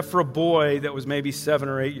 except for a boy that was maybe 7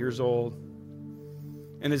 or 8 years old.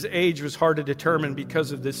 And his age was hard to determine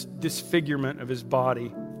because of this disfigurement of his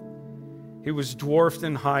body. He was dwarfed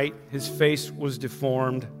in height. His face was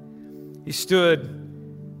deformed. He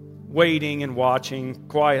stood waiting and watching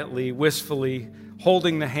quietly, wistfully,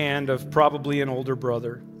 holding the hand of probably an older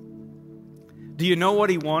brother. Do you know what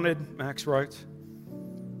he wanted, Max writes?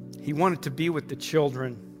 He wanted to be with the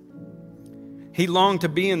children. He longed to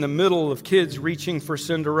be in the middle of kids reaching for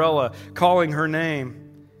Cinderella, calling her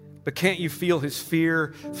name. But can't you feel his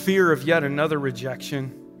fear? Fear of yet another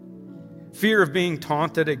rejection. Fear of being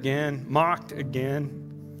taunted again, mocked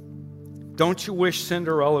again. Don't you wish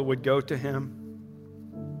Cinderella would go to him?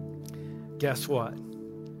 Guess what?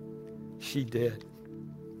 She did.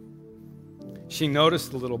 She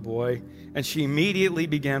noticed the little boy, and she immediately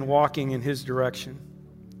began walking in his direction.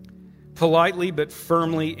 Politely but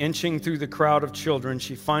firmly inching through the crowd of children,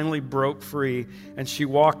 she finally broke free, and she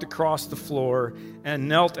walked across the floor and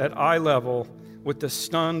knelt at eye level with the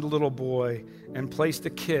stunned little boy and placed a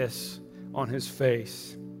kiss on his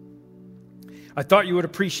face. I thought you would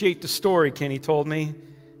appreciate the story, Kenny told me,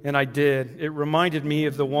 and I did. It reminded me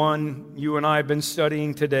of the one you and I have been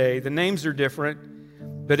studying today. The names are different,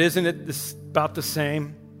 but isn't it about the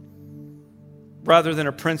same? Rather than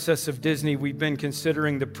a princess of Disney, we've been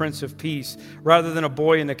considering the Prince of Peace. Rather than a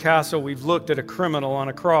boy in the castle, we've looked at a criminal on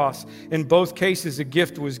a cross. In both cases, a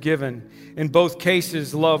gift was given. In both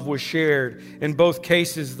cases, love was shared. In both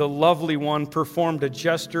cases, the lovely one performed a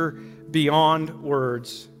gesture beyond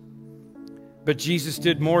words. But Jesus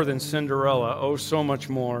did more than Cinderella. Oh, so much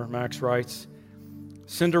more, Max writes.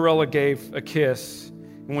 Cinderella gave a kiss,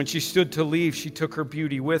 and when she stood to leave, she took her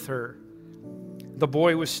beauty with her. The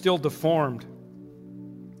boy was still deformed.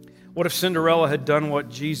 What if Cinderella had done what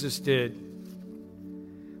Jesus did?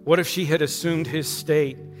 What if she had assumed his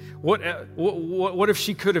state? What if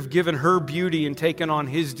she could have given her beauty and taken on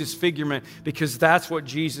his disfigurement? Because that's what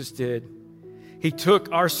Jesus did. He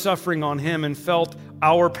took our suffering on him and felt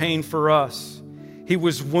our pain for us. He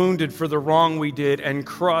was wounded for the wrong we did and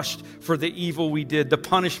crushed for the evil we did. The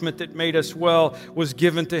punishment that made us well was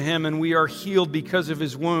given to him, and we are healed because of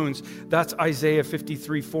his wounds. That's Isaiah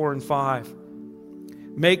 53, 4 and 5.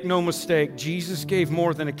 Make no mistake, Jesus gave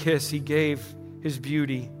more than a kiss. He gave his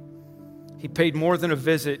beauty. He paid more than a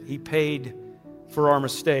visit. He paid for our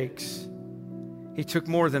mistakes. He took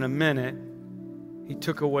more than a minute. He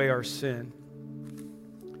took away our sin.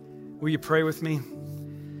 Will you pray with me?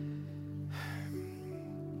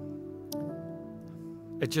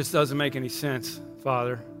 It just doesn't make any sense,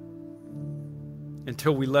 Father,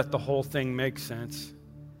 until we let the whole thing make sense.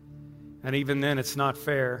 And even then, it's not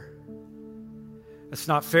fair. It's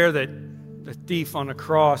not fair that the thief on a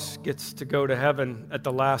cross gets to go to heaven at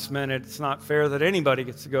the last minute. It's not fair that anybody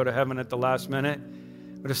gets to go to heaven at the last minute.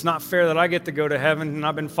 But it's not fair that I get to go to heaven and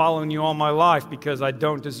I've been following you all my life because I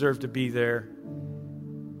don't deserve to be there.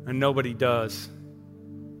 And nobody does.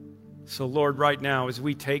 So, Lord, right now, as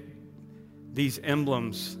we take these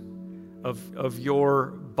emblems of your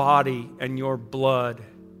body and your blood,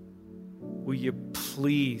 will you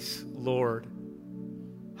please, Lord,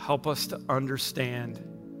 help us to understand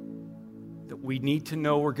that we need to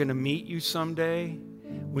know we're going to meet you someday.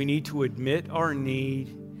 We need to admit our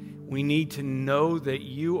need. We need to know that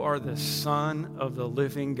you are the Son of the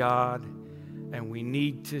living God, and we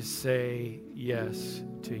need to say yes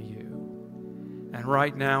to you. And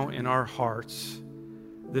right now in our hearts,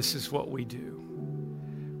 this is what we do.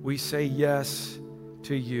 We say yes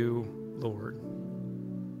to you, Lord.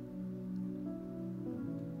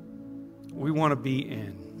 We want to be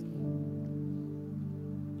in.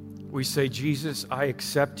 We say, Jesus, I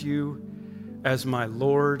accept you as my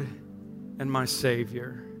Lord and my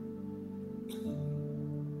Savior.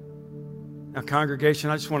 Now, congregation,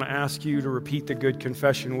 I just want to ask you to repeat the good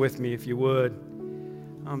confession with me, if you would.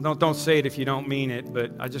 Don't say it if you don't mean it,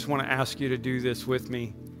 but I just want to ask you to do this with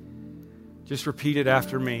me. Just repeat it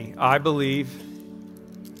after me. I believe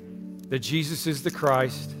that Jesus is the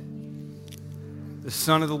Christ, the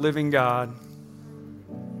Son of the living God,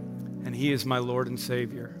 and He is my Lord and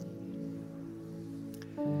Savior.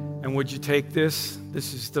 And would you take this?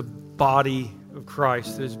 This is the body of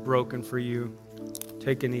Christ that is broken for you.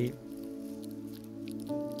 Take and eat.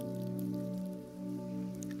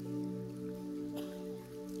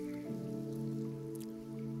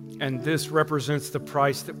 And this represents the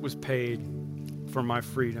price that was paid for my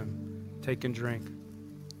freedom. Take and drink.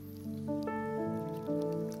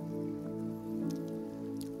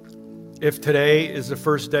 If today is the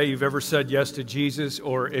first day you've ever said yes to Jesus,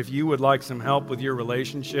 or if you would like some help with your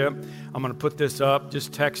relationship, I'm going to put this up.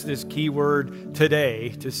 Just text this keyword today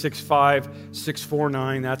to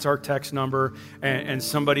 65649. That's our text number, and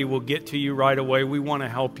somebody will get to you right away. We want to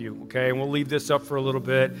help you, okay? And we'll leave this up for a little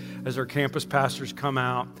bit as our campus pastors come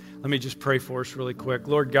out. Let me just pray for us really quick.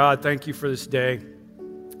 Lord God, thank you for this day.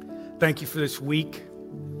 Thank you for this week.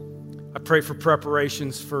 I pray for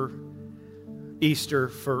preparations for Easter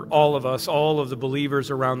for all of us, all of the believers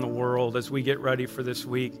around the world as we get ready for this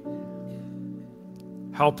week.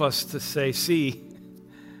 Help us to say, see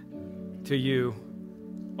to you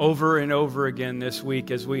over and over again this week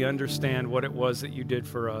as we understand what it was that you did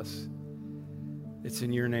for us. It's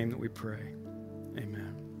in your name that we pray.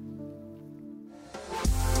 Amen.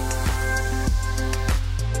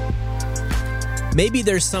 Maybe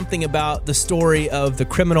there's something about the story of the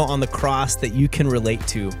criminal on the cross that you can relate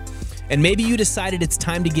to. And maybe you decided it's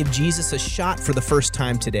time to give Jesus a shot for the first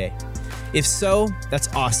time today. If so,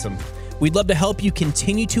 that's awesome. We'd love to help you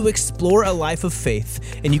continue to explore a life of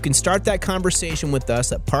faith, and you can start that conversation with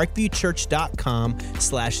us at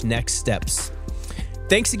parkviewchurch.com/nextsteps.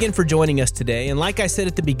 Thanks again for joining us today, and like I said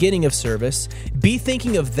at the beginning of service, be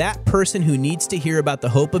thinking of that person who needs to hear about the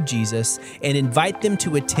hope of Jesus and invite them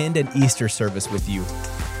to attend an Easter service with you.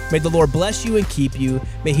 May the Lord bless you and keep you.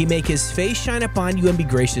 May He make His face shine upon you and be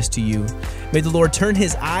gracious to you. May the Lord turn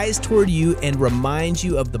His eyes toward you and remind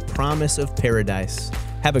you of the promise of paradise.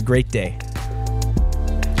 Have a great day.